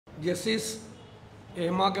Justice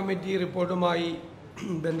Hema committee റിപ്പോർട്ടുമായി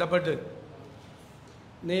ബന്ധപ്പെട്ട്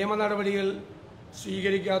നിയമ നടപടികൾ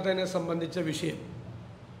സ്വീകരിക്കാത്തതിനെ സംബന്ധിച്ച വിഷയം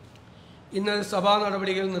ഇന്ന് സഭാ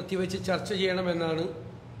നടപടികൾ നിർത്തിവെച്ച് ചർച്ച ചെയ്യണമെന്നാണ്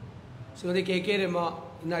ശ്രീമതി കെ രമ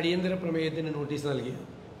ഇന്ന് അടിയന്തര പ്രമേയത്തിന് നോട്ടീസ് നൽകിയത്.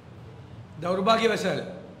 ദൗർഭാഗ്യവശാൽ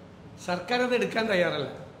സർക്കാർ അത് എടുക്കാൻ തയ്യാറല്ല,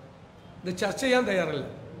 ഇത് ചർച്ച ചെയ്യാൻ തയ്യാറല്ല.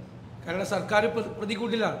 കാരണം സർക്കാർ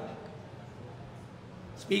പ്രതികൂട്ടിലാണ്.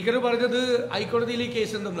 സ്പീക്കർ പറഞ്ഞത് ഹൈക്കോടതിയിൽ ഈ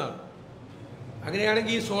കേസ് ഉണ്ടെന്നാണ്.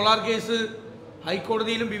 അങ്ങനെയാണെങ്കിൽ ഈ സോളാർ കേസ്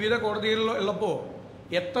ഹൈക്കോടതിയിലും വിവിധ കോടതികളിലും ഉള്ളപ്പോൾ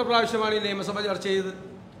എത്ര പ്രാവശ്യമാണ് ഈ നിയമസഭ ചർച്ച ചെയ്തത്?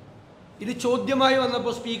 ഇത് ചോദ്യമായി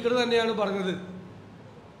വന്നപ്പോൾ സ്പീക്കർ തന്നെയാണ് പറഞ്ഞത്,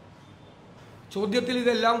 ചോദ്യത്തിൽ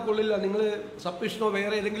ഇതെല്ലാം കൊള്ളില്ല, നിങ്ങൾ സബ്മിഷനോ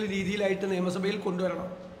വേറെ ഏതെങ്കിലും രീതിയിലായിട്ട് നിയമസഭയിൽ കൊണ്ടുവരണം.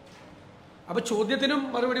 അപ്പോൾ ചോദ്യത്തിനും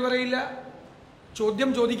മറുപടി പറയില്ല, ചോദ്യം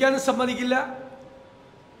ചോദിക്കാനും സമ്മതിക്കില്ല.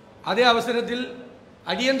 അതേ അവസരത്തിൽ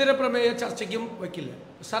അടിയന്തര പ്രമേയ ചർച്ചയ്ക്കും വയ്ക്കില്ല.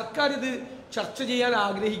 സർക്കാർ ഇത് ചർച്ച ചെയ്യാൻ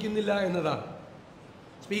ആഗ്രഹിക്കുന്നില്ല എന്നതാണ്.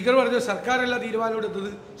 സ്പീക്കർ പറഞ്ഞത് സർക്കാരല്ല തീരുമാനമെടുത്തത്,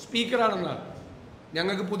 സ്പീക്കറാണെന്നാണ്.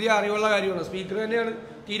 ഞങ്ങൾക്ക് പുതിയ അറിവുള്ള കാര്യമാണ്, സ്പീക്കർ തന്നെയാണ്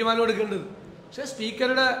തീരുമാനം എടുക്കേണ്ടത്. പക്ഷേ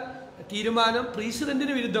സ്പീക്കറുടെ തീരുമാനം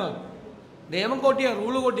പ്രസിഡന്റിന് വിരുദ്ധമാണ്. നിയമം കോട്ടിയാണ്,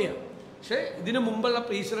 റൂള് കോട്ടിയാണ്. പക്ഷേ ഇതിനു മുമ്പുള്ള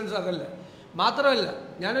പ്രസിഡൻസ് അതല്ല. മാത്രമല്ല,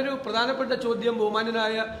 ഞാനൊരു പ്രധാനപ്പെട്ട ചോദ്യം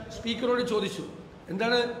ബഹുമാന്യനായ സ്പീക്കറോട് ചോദിച്ചു.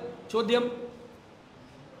 എന്താണ് ചോദ്യം?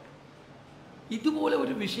 ഇതുപോലെ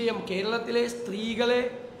ഒരു വിഷയം, കേരളത്തിലെ സ്ത്രീകളെ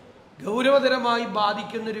ഗൗരവതരമായി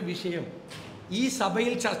ബാധിക്കുന്നൊരു വിഷയം ഈ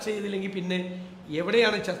സഭയിൽ ചർച്ച ചെയ്തില്ലെങ്കിൽ പിന്നെ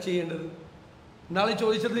എവിടെയാണ് ചർച്ച ചെയ്യേണ്ടത്? നാളെ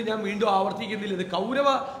ചോദിച്ചത് ഞാൻ വീണ്ടും ആവർത്തിക്കുന്നില്ല. ഇത് കൗരവ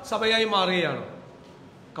സഭയായി മാറുകയാണ്,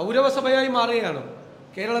 കൗരവ സഭയായി മാറുകയാണ്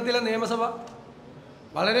കേരളത്തിലെ നിയമസഭ.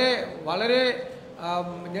 വളരെ വളരെ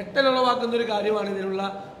ഞെട്ടലുളവാക്കുന്നൊരു കാര്യമാണ് ഇതിനുള്ള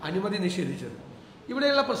അനുമതി നിഷേധിച്ചത്.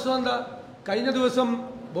 ഇവിടെയുള്ള പ്രശ്നം എന്താ? കഴിഞ്ഞ ദിവസം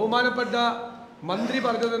ബഹുമാനപ്പെട്ട മന്ത്രി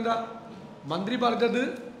പറഞ്ഞത് എന്താ? മന്ത്രി പറഞ്ഞത്,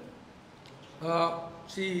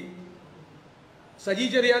 ശ്രീ സജി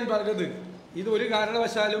ചെറിയാൻ പറഞ്ഞത്, ഇത് ഒരു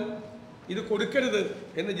കാരണവശാലും ഇത് കൊടുക്കരുത്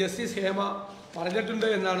എന്ന് ജസ്റ്റിസ് ഹേമ പറഞ്ഞിട്ടുണ്ട്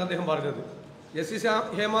എന്നാണ് അദ്ദേഹം പറഞ്ഞത്. ജസ്റ്റിസ്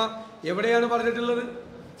ഹേമ എവിടെയാണ് പറഞ്ഞിട്ടുള്ളത്?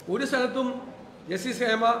 ഒരു സ്ഥലത്തും ജസ്റ്റിസ്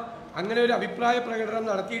ഹേമ അങ്ങനെ ഒരു അഭിപ്രായ പ്രകടനം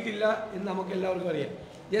നടത്തിയിട്ടില്ല എന്ന് നമുക്ക് എല്ലാവർക്കും അറിയാം.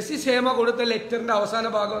 ജസ്റ്റിസ് ഹേമ കൊടുത്ത ലെറ്ററിൻ്റെ അവസാന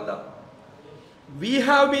ഭാഗം എന്താ? We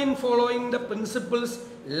have been following the principles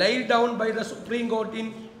laid down by the Supreme Court in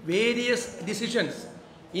various decisions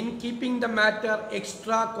in keeping the matter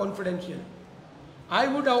extra confidential. I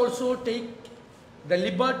would also take the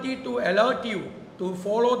liberty to alert you to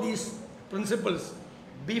follow these principles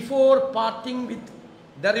before parting with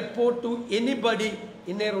the report to anybody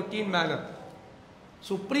in a routine manner.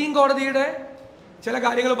 Supreme കോടതിയുടെ ചില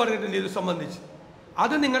കാര്യങ്ങൾ പറഞ്ഞിട്ടുണ്ട് ഇത് സംബന്ധിച്ച്.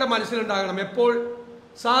 അത് നിങ്ങളുടെ മനസ്സിലുണ്ടാകണം. എപ്പോൾ?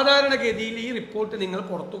 സാധാരണഗതിയിൽ ഈ റിപ്പോർട്ട് നിങ്ങൾ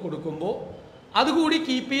പുറത്തു കൊടുക്കുമ്പോൾ അതുകൂടി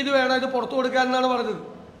കീപ്പ് ചെയ്ത് വേണം ഇത് പുറത്തു കൊടുക്കാൻ എന്നാണ് പറഞ്ഞത്.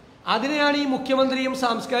 അതിനെയാണ് ഈ മുഖ്യമന്ത്രിയും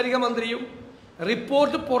സാംസ്കാരിക മന്ത്രിയും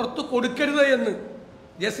റിപ്പോർട്ട് പുറത്തു കൊടുക്കരുത് എന്ന്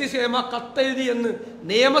ജസ്റ്റിസ് ഹേമ കത്തെഴുതി എന്ന്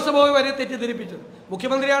നിയമസഭ വരെ തെറ്റിദ്ധരിപ്പിച്ചത്.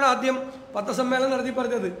 മുഖ്യമന്ത്രിയാണ് ആദ്യം പത്രസമ്മേളനം നടത്തി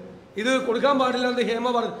പറഞ്ഞത് ഇത് കൊടുക്കാൻ പാടില്ലെന്ന് ഹേമ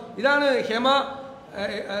പറഞ്ഞു. ഇതാണ്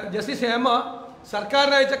ജസ്റ്റിസ് ഹേമ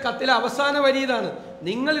സർക്കാരിന് അയച്ച കത്തിലെ അവസാന വരി ഇതാണ്: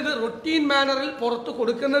 നിങ്ങളിത് റൊട്ടീൻ മാനറിൽ പുറത്തു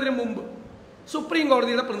കൊടുക്കുന്നതിന് മുമ്പ് സുപ്രീം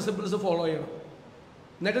കോടതിയുടെ പ്രിൻസിപ്പിൾസ് ഫോളോ ചെയ്യണം.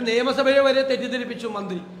 എന്നിട്ട് നിയമസഭയെ വരെ തെറ്റിദ്ധരിപ്പിച്ചു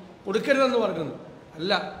മന്ത്രി, കൊടുക്കരുതെന്ന് പറഞ്ഞത്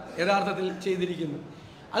അല്ല യഥാർത്ഥത്തിൽ ചെയ്തിരിക്കുന്നത്.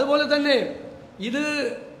 അതുപോലെ തന്നെ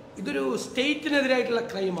ഇതൊരു സ്റ്റേറ്റിനെതിരായിട്ടുള്ള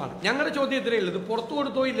ക്രൈമാണ്. ഞങ്ങളുടെ ചോദ്യം ഇത്രയേ ഉള്ളൂ, ഇത് പുറത്തു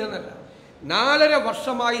കൊടുത്തോ ഇല്ലെന്നല്ല. 4.5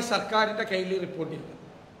 വർഷമായി സർക്കാരിൻ്റെ കയ്യിൽ റിപ്പോർട്ടില്ല.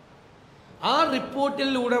 ആ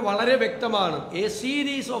റിപ്പോർട്ടിലൂടെ വളരെ വ്യക്തമാണ് A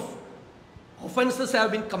series of offenses have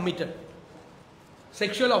been committed,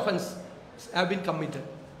 sexual offense have been committed.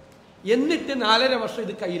 എന്നിട്ട് 4.5 വർഷം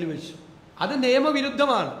ഇത് കയ്യിൽ വെച്ചു. അത്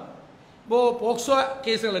നിയമവിരുദ്ധമാണ്. ഇപ്പോൾ പോക്സോ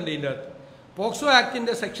കേസുകളുണ്ട് ഇതിൻ്റെ അകത്ത്. പോക്സോ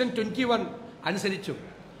ആക്ടിൻ്റെ സെക്ഷൻ 21 അനുസരിച്ചും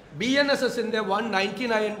BNSSൻ്റെ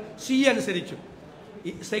 199C അനുസരിച്ചും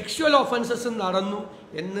ഈ സെക്ഷൽ ഓഫൻസസ് നടന്നു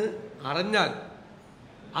എന്ന് അറിഞ്ഞാൽ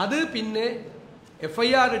അത് പിന്നെ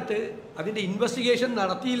FIR ഇട്ട് അതിൻ്റെ ഇൻവെസ്റ്റിഗേഷൻ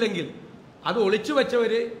നടത്തിയില്ലെങ്കിൽ അത് ഒളിച്ചു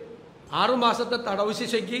വെച്ചവർ 6 മാസത്തെ തടവ്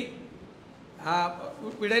ശിക്ഷയ്ക്ക്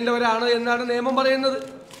വിടേണ്ടവരാണ് എന്നാണ് നിയമം പറയുന്നത്.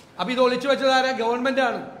 അപ്പോൾ ഇത് ഒളിച്ചു വെച്ചതാരാ?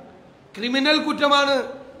 ഗവൺമെൻറ്റാണ്. ക്രിമിനൽ കുറ്റമാണ്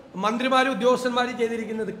മന്ത്രിമാരും ഉദ്യോഗസ്ഥന്മാരും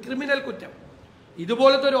ചെയ്തിരിക്കുന്നത്, ക്രിമിനൽ കുറ്റം.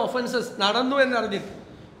 ഇതുപോലത്തെ ഒരു ഒഫൻസസ് നടന്നു എന്നറിഞ്ഞിട്ട്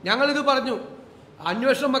ഞങ്ങളിത് പറഞ്ഞു,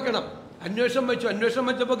 അന്വേഷണം വെക്കണം. അന്വേഷണം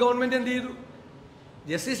വെച്ചപ്പോൾ ഗവൺമെൻറ് എന്ത് ചെയ്തു?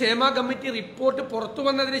 ജസ്റ്റിസ് ഹേമ കമ്മിറ്റി റിപ്പോർട്ട് പുറത്തു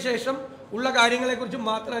വന്നതിന് ശേഷം ഉള്ള കാര്യങ്ങളെക്കുറിച്ച്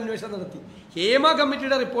മാത്രം അന്വേഷണം നടത്തി. ഹേമ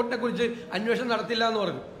കമ്മിറ്റിയുടെ റിപ്പോർട്ടിനെക്കുറിച്ച് അന്വേഷണം നടത്തില്ല എന്ന്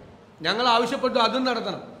പറഞ്ഞു. ഞങ്ങൾ ആവശ്യപ്പെട്ടു അതും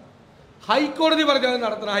നടത്തണം. ഹൈക്കോടതി പറഞ്ഞു അത്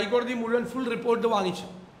നടത്തണം. ഹൈക്കോടതി മുഴുവൻ ഫുൾ റിപ്പോർട്ട് വാങ്ങിച്ചു.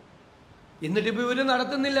 എന്നിട്ടിപ്പോൾ ഇവർ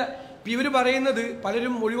നടത്തുന്നില്ല. ഇപ്പം ഇവർ പറയുന്നത്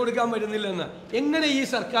പലരും മൊഴി കൊടുക്കാൻ വരുന്നില്ലെന്ന്. എങ്ങനെ ഈ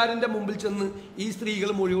സർക്കാരിൻ്റെ മുമ്പിൽ ചെന്ന് ഈ സ്ത്രീകൾ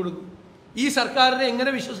മൊഴി കൊടുക്കും? ഈ സർക്കാരിനെ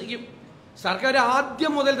എങ്ങനെ വിശ്വസിക്കും? സർക്കാർ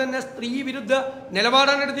ആദ്യം മുതൽ തന്നെ സ്ത്രീ വിരുദ്ധ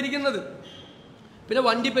നിലപാടാണ് എടുത്തിരിക്കുന്നത്. പിന്നെ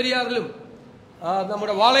വണ്ടിപ്പെരിയാറിലും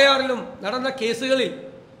നമ്മുടെ വാളയാറിലും നടന്ന കേസുകളിൽ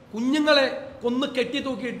കുഞ്ഞുങ്ങളെ കൊന്ന്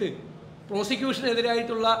കെട്ടിത്തൂക്കിയിട്ട്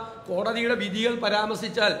പ്രോസിക്യൂഷനെതിരായിട്ടുള്ള കോടതിയുടെ വിധികൾ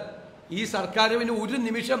പരാമർശിച്ചാൽ ഈ സർക്കാരിന് ഒരു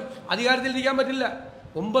നിമിഷം അധികാരത്തിലിരിക്കാൻ പറ്റില്ല.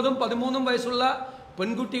 9ഉം 13ഉം വയസ്സുള്ള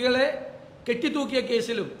പെൺകുട്ടികളെ കെട്ടിത്തൂക്കിയ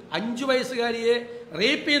കേസിലും 5 വയസ്സുകാരിയെ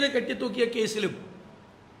റേപ്പ് ചെയ്ത് കെട്ടിത്തൂക്കിയ കേസിലും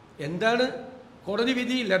എന്താണ് കോടതി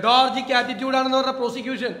വിധി? ലെഥാർജിക് ആറ്റിറ്റ്യൂഡാണെന്ന് പറഞ്ഞ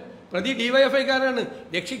പ്രോസിക്യൂഷൻ. പ്രതി ഡിവൈഎഫ്ഐക്കാരാണ്,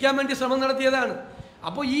 രക്ഷിക്കാൻ വേണ്ടി ശ്രമം നടത്തിയതാണ്.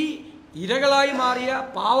 അപ്പോൾ ഈ ഇരകളായി മാറിയ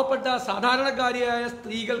പാവപ്പെട്ട സാധാരണക്കാരിയായ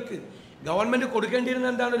സ്ത്രീകൾക്ക് ഗവൺമെൻറ് കൊടുക്കേണ്ടിയിരുന്ന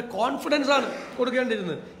എന്താണ്? ഒരു കോൺഫിഡൻസ് ആണ്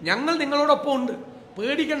കൊടുക്കേണ്ടിയിരുന്നത്. ഞങ്ങൾ നിങ്ങളോടൊപ്പം ഉണ്ട്,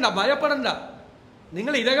 പേടിക്കണ്ട, ഭയപ്പെടണ്ട.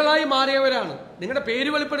 നിങ്ങൾ ഇരകളായി മാറിയവരാണ്, നിങ്ങളുടെ പേര്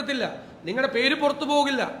വെളിപ്പെടുത്തില്ല, നിങ്ങളുടെ പേര് പുറത്തു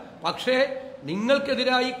പോകില്ല. പക്ഷേ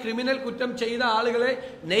നിങ്ങൾക്കെതിരായി ക്രിമിനൽ കുറ്റം ചെയ്ത ആളുകളെ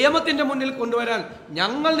നിയമത്തിൻ്റെ മുന്നിൽ കൊണ്ടുവരാൻ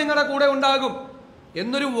ഞങ്ങൾ നിങ്ങളുടെ കൂടെ ഉണ്ടാകും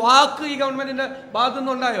എന്നൊരു വാക്ക് ഈ ഗവൺമെൻറ്റിൻ്റെ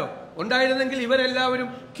ഭാഗത്തുനിന്നുണ്ടായോ? ഉണ്ടായിരുന്നെങ്കിൽ ഇവരെല്ലാവരും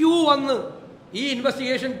ക്യൂ വന്ന് ഈ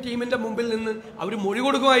ഇൻവെസ്റ്റിഗേഷൻ ടീമിൻ്റെ മുമ്പിൽ നിന്ന് അവർ മൊഴി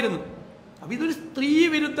കൊടുക്കുമായിരുന്നു. അപ്പം ഇതൊരു സ്ത്രീ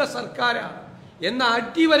വിരുദ്ധ സർക്കാരാണ് എന്ന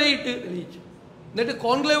അടിവരയിട്ട് തെളിയിച്ചു. എന്നിട്ട്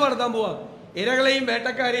കോൺക്ലേവ് നടത്താൻ പോവാം. ഇരകളെയും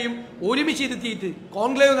വേട്ടക്കാരെയും ഒരുമിച്ച് ഇരുത്തിയിട്ട്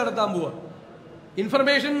കോൺക്ലേവ് നടത്താൻ പോവാം.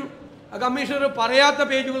 ഇൻഫർമേഷൻ കമ്മീഷണർ പറയാത്ത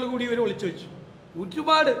പേജുകൾ കൂടി ഇവർ ഒളിച്ചു വെച്ചു.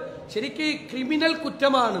 ഒരുപാട് ശരിക്കും ക്രിമിനൽ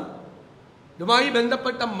കുറ്റമാണ് ഇതുമായി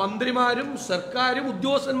ബന്ധപ്പെട്ട മന്ത്രിമാരും സർക്കാരും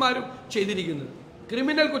ഉദ്യോഗസ്ഥന്മാരും ചെയ്തിരിക്കുന്നത്.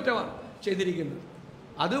 ക്രിമിനൽ കുറ്റമാണ് ചെയ്തിരിക്കുന്നത്.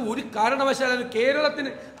 അത് ഒരു കാരണവശാലും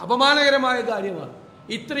കേരളത്തിന് അപമാനകരമായ കാര്യമാണ്.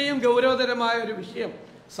 ഇത്രയും ഗൗരവതരമായ ഒരു വിഷയം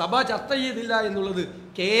സഭ ചർച്ച ചെയ്തില്ല എന്നുള്ളത്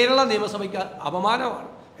കേരള നിയമസഭയ്ക്ക് അപമാനമാണ്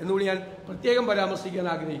എന്നുകൂടി ഞാൻ പ്രത്യേകം പരാമർശിക്കാൻ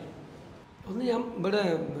ആഗ്രഹിക്കുന്നു. ഒന്ന് ഞാൻ ഇവിടെ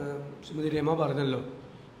ശ്രീമതി രമ പറഞ്ഞല്ലോ,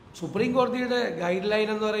 സുപ്രീം കോടതിയുടെ ഗൈഡ് ലൈൻ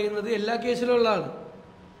എന്ന് പറയുന്നത് എല്ലാ കേസിലും ഉള്ളതാണ്.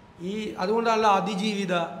 അതുകൊണ്ടാണല്ലോ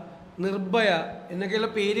അതിജീവിത, നിർഭയ എന്നൊക്കെയുള്ള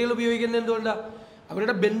പേരുകൾ ഉപയോഗിക്കുന്നത്. എന്തുകൊണ്ടാണ്?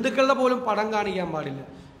 അവരുടെ ബന്ധുക്കളുടെ പോലും പടം കാണിക്കാൻ പാടില്ല,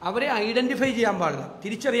 അവരെ ഐഡൻറ്റിഫൈ ചെയ്യാൻ പാടില്ല,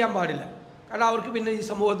 തിരിച്ചറിയാൻ പാടില്ല. കാരണം അവർക്ക് പിന്നെ ഈ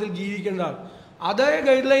സമൂഹത്തിൽ ജീവിക്കേണ്ടതാണ്. അതേ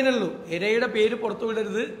ഗൈഡ് ലൈനുള്ളൂ. ഇരയുടെ പേര് പുറത്തു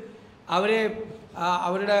വിടരുത്, അവരെ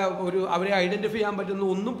ഐഡൻറ്റിഫൈ ചെയ്യാൻ പറ്റുന്ന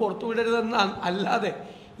ഒന്നും പുറത്തു വിടരുതെന്ന് അല്ലാതെ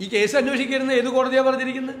ഈ കേസ് അന്വേഷിക്കരുന്ന് ഏത് കോടതിയാണ്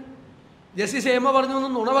പറഞ്ഞിരിക്കുന്നത്? ജസ്റ്റിസ് ഹേമ പറഞ്ഞു എന്ന്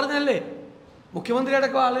നുണ പറഞ്ഞല്ലേ? മുഖ്യമന്ത്രി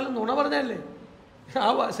അടക്കം ആളുകൾ നുണ പറഞ്ഞല്ലേ? ആ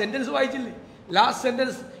സെൻറ്റൻസ് വായിച്ചില്ലേ? ലാസ്റ്റ്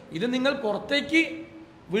സെൻറ്റൻസ്, ഇത് നിങ്ങൾ പുറത്തേക്ക്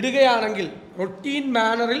വിടുകയാണെങ്കിൽ റൊട്ടീൻ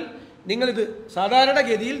മാനറിൽ നിങ്ങളിത്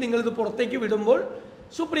സാധാരണഗതിയിൽ നിങ്ങളിത് പുറത്തേക്ക് വിടുമ്പോൾ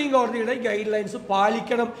സുപ്രീം കോടതിയുടെ ഗൈഡ് ലൈൻസ്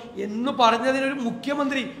പാലിക്കണം എന്ന് പറഞ്ഞതിനൊരു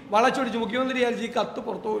മുഖ്യമന്ത്രി വളച്ചൊടിച്ചു. മുഖ്യമന്ത്രി വിചാരിച്ചു ഈ കത്ത്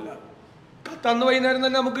പുറത്തു പോകില്ല. കത്ത് അന്ന് വൈകുന്നേരം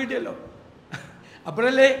തന്നെ നമുക്ക് കിട്ടിയല്ലോ.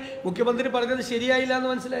 അപ്പോഴല്ലേ മുഖ്യമന്ത്രി പറഞ്ഞത് ശരിയായില്ല എന്ന്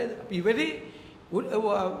മനസ്സിലായത്. അപ്പം ഇവർ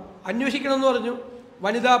അന്വേഷിക്കണമെന്ന് പറഞ്ഞു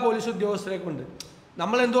വനിതാ പോലീസ് ഉദ്യോഗസ്ഥരെ കൊണ്ട്.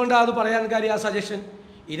 നമ്മൾ എന്തുകൊണ്ടാണ് അത് പറയാൻ കാര്യം? ആ സജഷൻ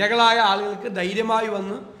ഇരകളായ ആളുകൾക്ക് ധൈര്യമായി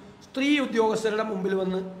വന്ന് സ്ത്രീ ഉദ്യോഗസ്ഥരുടെ മുമ്പിൽ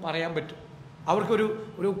വന്ന് പറയാൻ പറ്റും. അവർക്കൊരു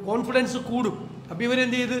കോൺഫിഡൻസ് കൂടും. അപ്പോൾ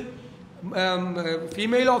ഇവരെന്ത് ചെയ്ത്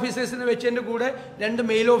ഫീമെയിൽ ഓഫീസേഴ്സിനെ വെച്ചതിൻ്റെ കൂടെ 2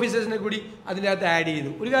 മെയിൽ ഓഫീസേഴ്സിനെ കൂടി അതിൻ്റെ അകത്ത് ആഡ്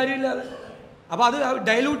ചെയ്തു. ഒരു കാര്യമില്ലാതെ. അപ്പോൾ അത്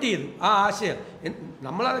ഡൈലൂട്ട് ചെയ്തു ആ ആശയം.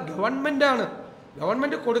 നമ്മളത് ഗവൺമെൻറ്റാണ്,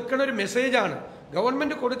 ഗവൺമെൻറ് കൊടുക്കുന്ന ഒരു മെസ്സേജാണ്,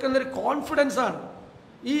 ഗവൺമെൻറ് കൊടുക്കുന്ന ഒരു കോൺഫിഡൻസാണ്.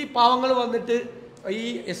 ഈ പാവങ്ങൾ വന്നിട്ട് ഈ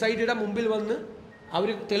SITയുടെ മുമ്പിൽ വന്ന് അവർ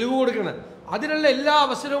തെളിവ് കൊടുക്കണം. അതിനുള്ള എല്ലാ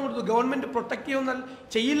അവസരവും കൊടുത്തു. ഗവൺമെൻറ് പ്രൊട്ടക്റ്റീവ്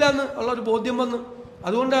ചെയ്യില്ല എന്ന് ഉള്ളൊരു ബോധ്യം വന്നു.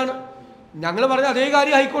 അതുകൊണ്ടാണ് ഞങ്ങൾ പറഞ്ഞ അതേ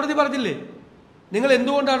കാര്യം ഹൈക്കോടതി പറഞ്ഞില്ലേ? നിങ്ങൾ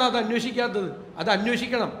എന്തുകൊണ്ടാണ് അത് അന്വേഷിക്കാത്തത്? അത്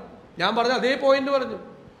അന്വേഷിക്കണം. ഞാൻ പറഞ്ഞ അതേ പോയിന്റ് പറഞ്ഞു.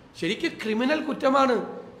 ശരിക്കും ക്രിമിനൽ കുറ്റമാണ്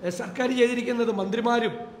സർക്കാർ ചെയ്തിരിക്കുന്നത്,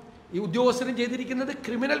 മന്ത്രിമാരും ഈ ഉദ്യോഗസ്ഥരും ചെയ്തിരിക്കുന്നത്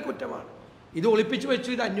ക്രിമിനൽ കുറ്റമാണ്. ഇത് ഒളിപ്പിച്ചു വെച്ചു,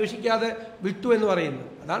 ഇത് അന്വേഷിക്കാതെ വിട്ടു എന്ന് പറയുന്നത്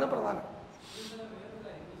അതാണ് പ്രധാനം.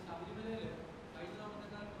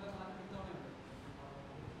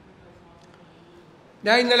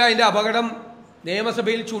 ഞാൻ ഇന്നലെ അതിൻ്റെ അപകടം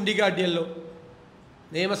നിയമസഭയിൽ ചൂണ്ടിക്കാട്ടിയല്ലോ.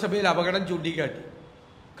 നിയമസഭയിൽ അപകടം ചൂണ്ടിക്കാട്ടി.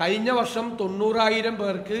 കഴിഞ്ഞ വർഷം 90,000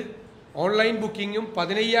 പേർക്ക് ഓൺലൈൻ ബുക്കിങ്ങും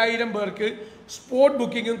 15,000 പേർക്ക് സ്പോട്ട്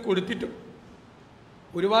ബുക്കിങ്ങും കൊടുത്തിട്ടും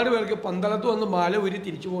ഒരുപാട് പേർക്ക് പന്തളത്ത് വന്ന് മാല ഊരി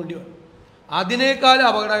തിരിച്ചു പോകേണ്ടി വന്നു. അതിനേക്കാൾ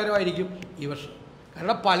അപകടകരമായിരിക്കും ഈ വർഷം.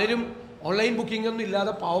 കാരണം പലരും ഓൺലൈൻ ബുക്കിംഗൊന്നും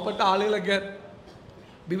ഇല്ലാതെ പാവപ്പെട്ട ആളുകളൊക്കെ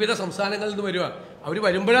വിവിധ സംസ്ഥാനങ്ങളിൽ നിന്ന് വരിക. അവർ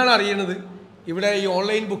വരുമ്പോഴാണ് അറിയുന്നത് ഇവിടെ ഈ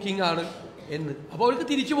ഓൺലൈൻ ബുക്കിംഗ് ആണ് എന്ന്. അപ്പോൾ അവർക്ക്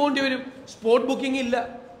തിരിച്ചു പോകേണ്ടി വരും. സ്പോട്ട് ബുക്കിംഗ് ഇല്ല.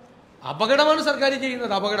 അപകടമാണ് സർക്കാർ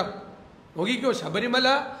ചെയ്യുന്നത്. അപകടം നോക്കിക്കോ. ശബരിമല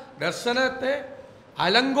ദർശനത്തെ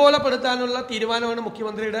അലങ്കോലപ്പെടുത്താനുള്ള തീരുമാനമാണ്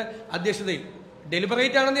മുഖ്യമന്ത്രിയുടെ അധ്യക്ഷതയിൽ.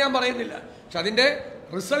 ഡെലിബറേറ്റ് ആണെന്ന് ഞാൻ പറയുന്നില്ല, പക്ഷെ അതിൻ്റെ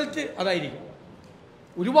റിസൾട്ട് അതായിരിക്കും.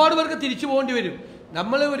 ഒരുപാട് പേർക്ക് തിരിച്ചു പോകേണ്ടി വരും.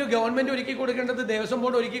 നമ്മൾ ഒരു ഗവൺമെൻറ് ഒരുക്കി കൊടുക്കേണ്ടത്, ദേവസ്വം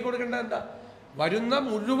ബോർഡ് ഒരുക്കി കൊടുക്കേണ്ടത് എന്താ? വരുന്ന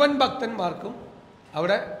മുഴുവൻ ഭക്തന്മാർക്കും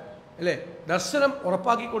അവിടെ അല്ലേ ദർശനം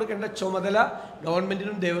ഉറപ്പാക്കി കൊടുക്കേണ്ട ചുമതല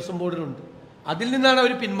ഗവൺമെൻറ്റിനും ദേവസ്വം ബോർഡിനുണ്ട്. അതിൽ നിന്നാണ്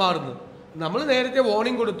അവർ പിന്മാറുന്നത്. നമ്മൾ നേരത്തെ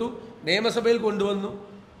വാർണിംഗ് കൊടുത്തു, നിയമസഭയിൽ കൊണ്ടുവന്നു.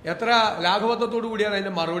 എത്ര ലാഘവത്വത്തോടു കൂടിയാണ്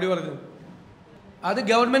അതിൻ്റെ മറുപടി പറഞ്ഞത്. അത്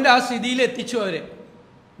ഗവൺമെൻറ് ആ സ്ഥിതിയിൽ എത്തിച്ചു അവരെ.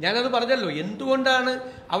 ഞാനത് പറഞ്ഞല്ലോ, എന്തുകൊണ്ടാണ്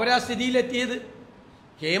അവരാ സ്ഥിതിയിലെത്തിയത്.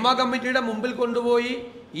 ഹേമ കമ്മിറ്റിയുടെ മുമ്പിൽ കൊണ്ടുപോയി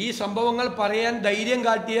ഈ സംഭവങ്ങൾ പറയാൻ ധൈര്യം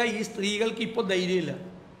കാട്ടിയ ഈ സ്ത്രീകൾക്ക് ഇപ്പോൾ ധൈര്യമില്ല.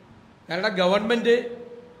 കാരണം ഗവൺമെൻറ്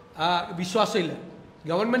വിശ്വാസമില്ല,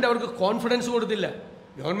 ഗവൺമെൻറ് അവർക്ക് കോൺഫിഡൻസ് കൊടുത്തില്ല.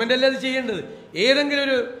 ഗവൺമെൻറ് അല്ലേ അത് ചെയ്യേണ്ടത്. ഏതെങ്കിലും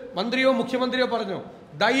ഒരു മന്ത്രിയോ മുഖ്യമന്ത്രിയോ പറഞ്ഞോ,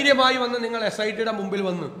 ധൈര്യമായി വന്ന് നിങ്ങൾ SITയുടെ മുമ്പിൽ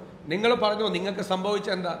വന്ന് നിങ്ങൾ പറഞ്ഞോ നിങ്ങൾക്ക് സംഭവിച്ച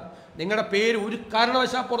എന്താ, നിങ്ങളുടെ പേര് ഒരു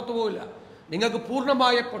കാരണവശാൽ പുറത്തു പോവില്ല, നിങ്ങൾക്ക്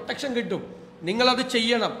പൂർണ്ണമായ പ്രൊട്ടക്ഷൻ കിട്ടും, നിങ്ങളത്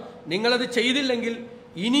ചെയ്യണം, നിങ്ങളത് ചെയ്തില്ലെങ്കിൽ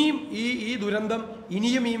ഇനിയും ഈ ദുരന്തം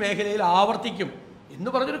ഇനിയും ഈ മേഖലയിൽ ആവർത്തിക്കും എന്ന്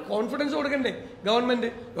പറഞ്ഞൊരു കോൺഫിഡൻസ് കൊടുക്കണ്ടേ ഗവൺമെൻറ്.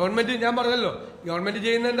 ഞാൻ പറഞ്ഞല്ലോ, ഗവൺമെൻറ്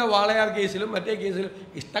ചെയ്യുന്നതിൻ്റെ വാളയാർ കേസിലും മറ്റേ കേസിലും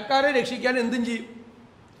ഇഷ്ടക്കാരെ രക്ഷിക്കാൻ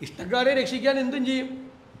എന്തും ചെയ്യും,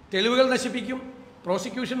 തെളിവുകൾ നശിപ്പിക്കും,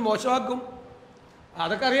 പ്രോസിക്യൂഷൻ മോശമാക്കും.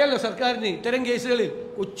 അതൊക്കെ അറിയാമല്ലോ സർക്കാരിന്. ഇത്തരം കേസുകളിൽ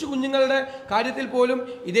കൊച്ചു കുഞ്ഞുങ്ങളുടെ കാര്യത്തിൽ പോലും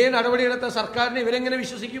ഇതേ നടപടിയെടുത്ത സർക്കാരിനെ ഇവരെങ്ങനെ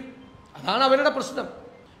വിശ്വസിക്കും? അതാണ് അവരുടെ പ്രശ്നം.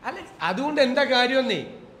 അല്ലെ, അതുകൊണ്ട് എന്താ കാര്യമെന്നേ,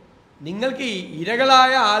 നിങ്ങൾക്ക് ഈ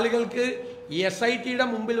ഇരകളായ ആളുകൾക്ക് ഈ SITയുടെ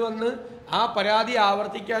മുമ്പിൽ വന്ന് ആ പരാതി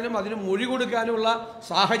ആവർത്തിക്കാനും അതിന് മൊഴി കൊടുക്കാനുമുള്ള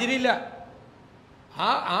സാഹചര്യമില്ല.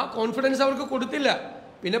 ആ കോൺഫിഡൻസ് അവർക്ക് കൊടുത്തില്ല.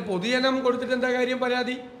 പിന്നെ പൊതുജനം കൊടുത്തിട്ട് എന്താ കാര്യം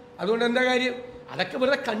പരാതി? അതുകൊണ്ട് എന്താ കാര്യം? അതൊക്കെ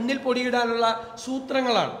വെറുതെ കണ്ണിൽ പൊടിയിടാനുള്ള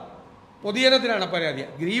സൂത്രങ്ങളാണ്. പൊതുജനത്തിനാണ് പരാതി.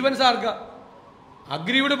 ഗ്രീവൻസ് ആർക്കാ?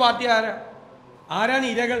 അഗ്രീവ്ഡ് പാർട്ടി ആരാണ്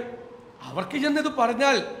ഇരകൾ? അവർക്ക് ചെന്ന് ഇത്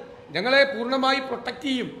പറഞ്ഞാൽ ഞങ്ങളെ പൂർണ്ണമായി പ്രൊട്ടക്റ്റ്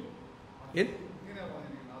ചെയ്യും.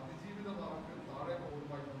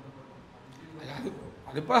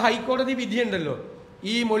 അതിപ്പോൾ ഹൈക്കോടതി വിധിയുണ്ടല്ലോ,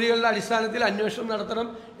 ഈ മൊഴികളുടെ അടിസ്ഥാനത്തിൽ അന്വേഷണം നടത്തണം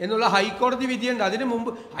എന്നുള്ള ഹൈക്കോടതി വിധിയുണ്ട്. അതിനു മുമ്പ്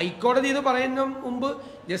ഹൈക്കോടതി ഇത് പറയുന്ന മുമ്പ്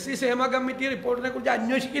ജസ്റ്റിസ് ഹേമ കമ്മിറ്റി റിപ്പോർട്ടിനെ കുറിച്ച്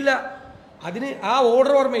അന്വേഷിക്കില്ല. അതിന് ആ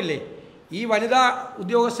ഓർഡർ ഓർമ്മയില്ലേ, ഈ വനിതാ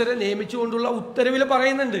ഉദ്യോഗസ്ഥരെ നിയമിച്ചുകൊണ്ടുള്ള ഉത്തരവിൽ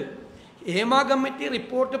പറയുന്നുണ്ട്, ഹേമ കമ്മിറ്റി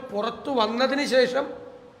റിപ്പോർട്ട് പുറത്തു വന്നതിന് ശേഷം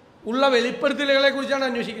ഉള്ള വെളിപ്പെടുത്തലുകളെ കുറിച്ചാണ്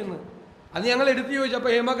അന്വേഷിക്കുന്നത്. അത് ഞങ്ങൾ എടുത്തു ചോദിച്ചു.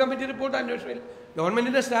 അപ്പോൾ ഹേമ കമ്മിറ്റി റിപ്പോർട്ട് അന്വേഷണമില്ല.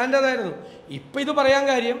 ഗവൺമെൻറ്റിൻ്റെ സ്റ്റാൻഡ് അതായിരുന്നു. ഇപ്പം ഇത് പറയാൻ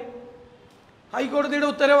കാര്യം ഹൈക്കോടതിയുടെ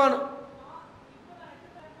ഉത്തരവാണ്.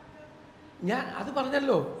 ഞാൻ അത്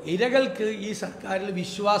പറഞ്ഞല്ലോ, ഇരകൾക്ക് ഈ സർക്കാരിൽ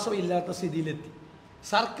വിശ്വാസമില്ലാത്ത സ്ഥിതിയിലെത്തി.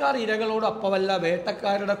 സർക്കാർ ഇരകളോടൊപ്പമല്ല,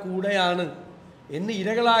 വേട്ടക്കാരുടെ കൂടെയാണ് എന്ന്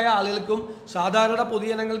ഇരകളായ ആളുകൾക്കും സാധാരണ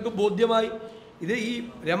പൊതുജനങ്ങൾക്കും ബോധ്യമായി. ഇത് ഈ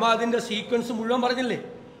രമാദിൻ്റെ സീക്വൻസ് മുഴുവൻ പറഞ്ഞില്ലേ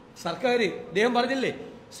സർക്കാർ, ഇദ്ദേഹം പറഞ്ഞില്ലേ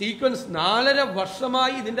സീക്വൻസ്. 4.5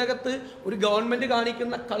 വർഷമായി ഇതിൻ്റെ അകത്ത് ഒരു ഗവൺമെൻറ്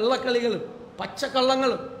കാണിക്കുന്ന കള്ളക്കളികളും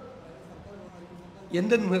പച്ചക്കള്ളങ്ങളും.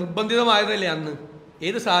 എന്ത് നിർബന്ധിതമായതല്ലേ അന്ന്?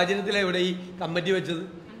 ഏത് സാഹചര്യത്തിലാണ് ഇവിടെ ഈ കമ്മിറ്റി വെച്ചത്?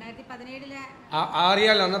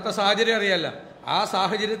 അറിയാലോ, അന്നത്തെ സാഹചര്യം അറിയാലോ. ആ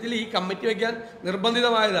സാഹചര്യത്തിൽ ഈ കമ്മിറ്റി വയ്ക്കാൻ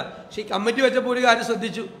നിർബന്ധിതമായതാണ്. പക്ഷേ ഈ കമ്മിറ്റി വെച്ചപ്പോൾ ഒരു കാര്യം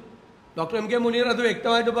ശ്രദ്ധിച്ചു. ഡോക്ടർ MK മുനീർ അത്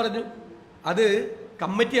വ്യക്തമായിട്ട് പറഞ്ഞു, അത്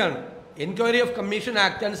കമ്മിറ്റിയാണ്, എൻക്വയറി ഓഫ് കമ്മീഷൻ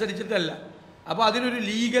ആക്ട് അനുസരിച്ചിട്ടല്ല. അപ്പോൾ അതിനൊരു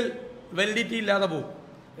ലീഗൽ വാലിഡിറ്റി ഇല്ലാതെ പോകും,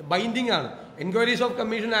 ബൈൻഡിങ് ആണ്. എൻക്വയറീസ് ഓഫ്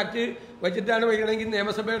കമ്മീഷൻ ആക്ട് വെച്ചിട്ടാണ് വയ്ക്കണമെങ്കിൽ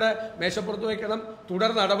നിയമസഭയുടെ മേശപ്പുറത്ത് വയ്ക്കണം,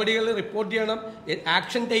 തുടർ നടപടികൾ റിപ്പോർട്ട് ചെയ്യണം,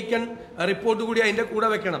 ആക്ഷൻ ടേക്കൺ റിപ്പോർട്ട് കൂടി അതിൻ്റെ കൂടെ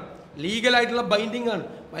വെക്കണം. ലീഗലായിട്ടുള്ള ബൈൻഡിങ് ആണ്.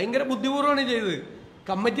 ഭയങ്കര ബുദ്ധിപൂർവ്വമാണ് ചെയ്തത്.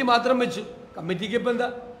 കമ്മിറ്റി മാത്രം വെച്ചു. കമ്മിറ്റിക്ക് ഇപ്പം എന്താ?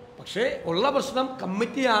 പക്ഷേ ഉള്ള പ്രശ്നം,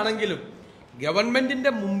 കമ്മിറ്റി ആണെങ്കിലും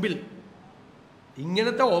ഗവൺമെൻറ്റിൻ്റെ മുമ്പിൽ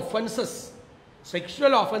ഇങ്ങനത്തെ ഒഫൻസസ്,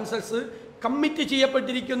 സെക്ഷൽ ഒഫൻസസ് കമ്മിറ്റ്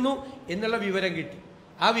ചെയ്യപ്പെട്ടിരിക്കുന്നു എന്നുള്ള വിവരം കിട്ടി.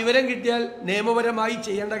 ആ വിവരം കിട്ടിയാൽ നിയമപരമായി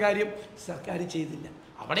ചെയ്യേണ്ട കാര്യം സർക്കാർ ചെയ്തില്ല.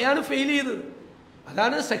 അവിടെയാണ് ഫെയിൽ ചെയ്തത്.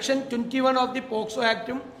 അതാണ് section 21 of the POCSO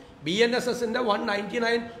ആക്റ്റും BNSSൻ്റെ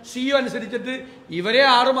 199C അനുസരിച്ചിട്ട് ഇവരെ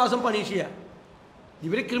 6 മാസം പണിഷ് ചെയ്യുക.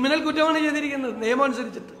 ഇവർ ക്രിമിനൽ കുറ്റമാണ് ചെയ്തിരിക്കുന്നത് നിയമം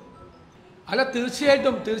അനുസരിച്ചിട്ട്. അല്ല,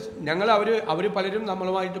 തീർച്ചയായിട്ടും അവർ പലരും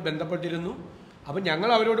നമ്മളുമായിട്ട് ബന്ധപ്പെട്ടിരുന്നു. അപ്പം ഞങ്ങൾ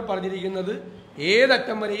അവരോട് പറഞ്ഞിരിക്കുന്നത്,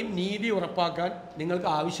 ഏതറ്റം വരെയും നീതി ഉറപ്പാക്കാൻ നിങ്ങൾക്ക്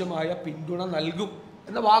ആവശ്യമായ പിന്തുണ നൽകും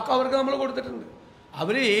എന്ന വാക്ക് അവർക്ക് നമ്മൾ കൊടുത്തിട്ടുണ്ട്.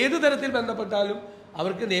 അവർ ഏത് തരത്തിൽ ബന്ധപ്പെട്ടാലും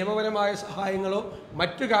അവർക്ക് നിയമപരമായ സഹായങ്ങളോ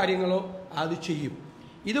മറ്റു കാര്യങ്ങളോ അത് ചെയ്യും.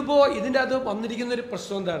 ഇതിൻ്റെ അത് വന്നിരിക്കുന്നൊരു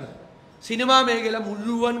പ്രശ്നം എന്താണ്? സിനിമാ മേഖല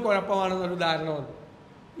മുഴുവൻ കുഴപ്പമാണെന്നൊരു ധാരണ വന്നു.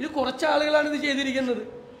 ഇത് കുറച്ച് ആളുകളാണ് ഇത് ചെയ്തിരിക്കുന്നത്.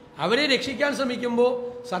 അവരെ രക്ഷിക്കാൻ ശ്രമിക്കുമ്പോൾ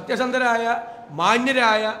സത്യസന്ധരായ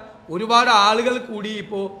മാന്യരായ ഒരുപാട് ആളുകൾ കൂടി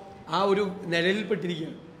ഇപ്പോൾ ആ ഒരു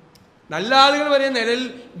നിഴലിൽപ്പെട്ടിരിക്കുകയാണ്. നല്ല ആളുകൾ വരെ നിഴലിൽ,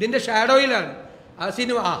 ഇതിൻ്റെ ഷാഡോയിലാണ്. ആ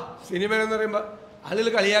സിനിമ എന്ന് പറയുമ്പോൾ ആളുകൾ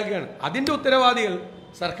കളിയാക്കുകയാണ്. അതിൻ്റെ ഉത്തരവാദികൾ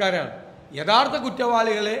സർക്കാരാണ്. യഥാർത്ഥ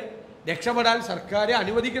കുറ്റവാളികളെ രക്ഷപ്പെടാൻ സർക്കാരെ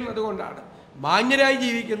അനുവദിക്കുന്നത് കൊണ്ടാണ് മാന്യരായി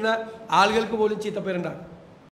ജീവിക്കുന്ന ആളുകൾക്ക് പോലും ചീത്തപ്പേരുണ്ടാകും.